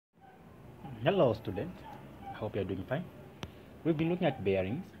Hello students, I hope you're doing fine. We've been looking at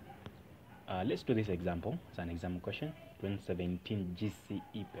bearings. Let's do this example. It's an exam question, 2017 GCE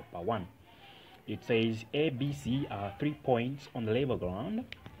paper 1. It says A, B, C are 3 points on the level ground.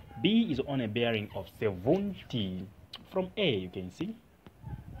 B is on a bearing of 70 from A, you can see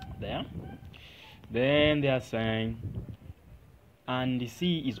there. Then they are saying, and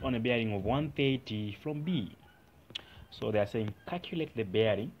C is on a bearing of 130 from B. So they are saying calculate the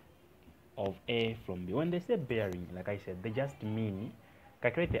bearing of A from B. When they say bearing, like I said, they just mean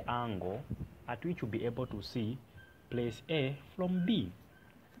calculate the angle at which you'll be able to see place A from B.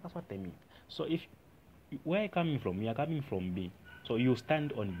 That's what they mean. So if where you're coming from, you're coming from B. So you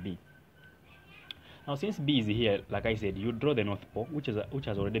stand on B. Now since B is here, like I said, you draw the North Pole, which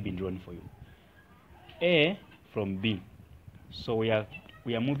has already been drawn for you. A from B. So we are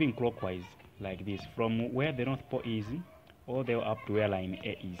moving clockwise like this from where the North Pole is all the way up to where line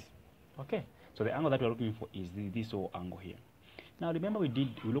A is. Okay, so the angle that we're looking for is this whole angle here. Now remember we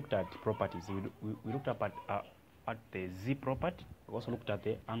looked at properties. We looked up at the Z property. We also looked at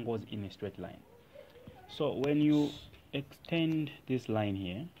the angles in a straight line. So when you extend this line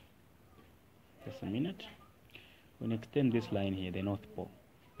here, just a minute. When you extend this line here, the North Pole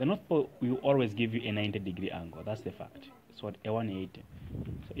will always give you a 90-degree angle. That's the fact. So at a 180.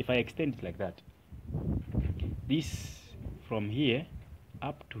 So if I extend it like that, this from here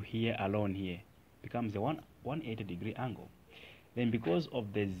up to here alone here becomes a 180-degree angle. Then because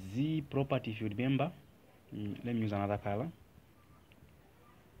of the Z property, if you remember, let me use another color.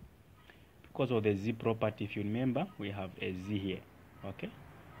 Because of the Z property, if you remember, we have a Z here. Okay,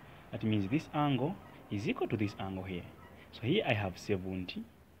 that means this angle is equal to this angle here. So here I have 70.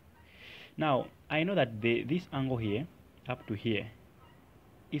 Now I know that this angle here up to here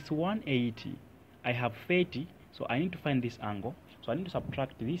is 180. I have 30, so I need to find this angle. So I need to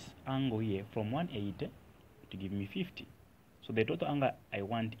subtract this angle here from 180 to give me 50. So the total angle I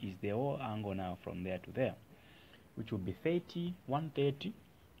want is the whole angle now from there to there, which will be 30, 130.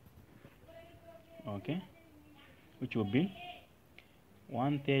 Okay, which will be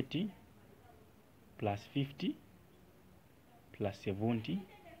 130 plus 50 plus 70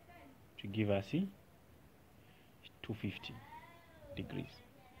 to give us 250 degrees.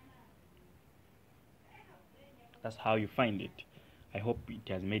 That's how you find it. I hope it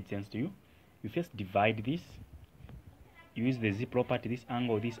has made sense to you. You first divide this. Use the Z property. This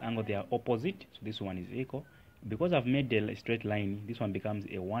angle, they are opposite. So this one is equal. Because I've made the straight line, this one becomes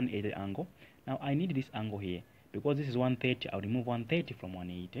a 180 angle. Now I need this angle here. Because this is 130, I'll remove 130 from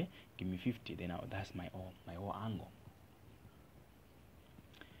 180. Give me 50. Then that's my whole angle.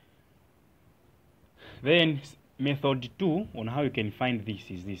 Then method 2 on how you can find this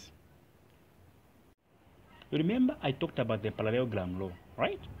is this. You remember I talked about the parallelogram law,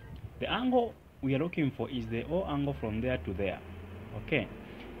 right? The angle we are looking for is the whole angle from there to there. Okay.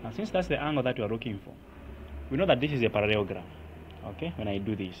 Now since that's the angle that we are looking for, we know that this is a parallelogram. Okay. When I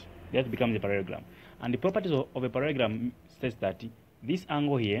do this, that becomes a parallelogram. And the properties of a parallelogram says that this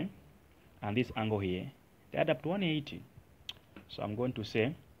angle here and this angle here, they add up to 180. So I'm going to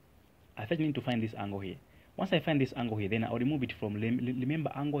say, I first need to find this angle here. Once I find this angle here, then I'll remove it from, remember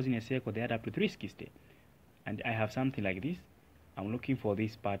angles in a circle, they add up to 360. And I have something like this. I'm looking for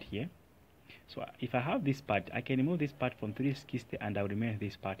this part here. So if I have this part, I can remove this part from 360 and I'll remain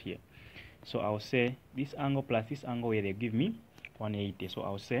this part here. So I'll say this angle plus this angle here, they give me 180. So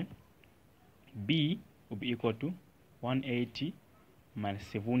I'll say B will be equal to 180 minus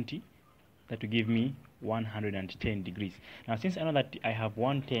 70. That will give me 110 degrees. Now since I know that I have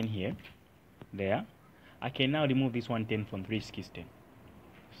 110 here, there, I can now remove this 110 from 360.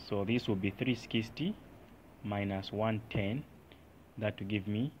 So this will be 360 minus 110. That will give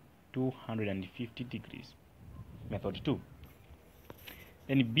me 250 degrees. Method 2.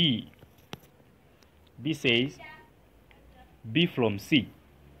 Then B says B from C.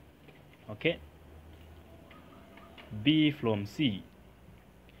 Okay, B from C.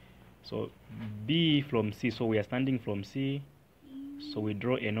 So B from C, so we are standing from C, so we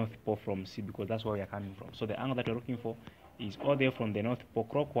draw a North Pole from C because that's where we are coming from. So the angle that we're looking for is all there from the North Pole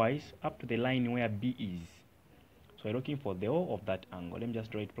clockwise up to the line where B is. So we're looking for the whole of that angle. Let me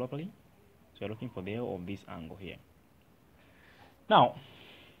just draw it properly. So we're looking for the whole of this angle here. Now,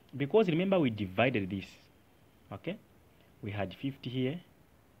 because remember we divided this, okay? We had 50 here,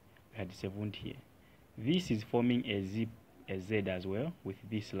 we had 70 here. This is forming a Z as well with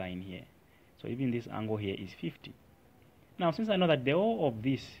this line here. So even this angle here is 50. Now, since I know that the whole of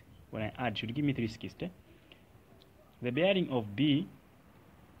this, when I add, should give me 360, the bearing of B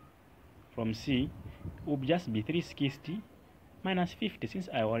from C will just be 360 minus 50, since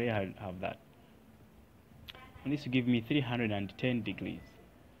I already have that. and this will give me 310 degrees.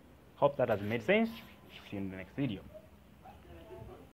 Hope that has made sense. See you in the next video.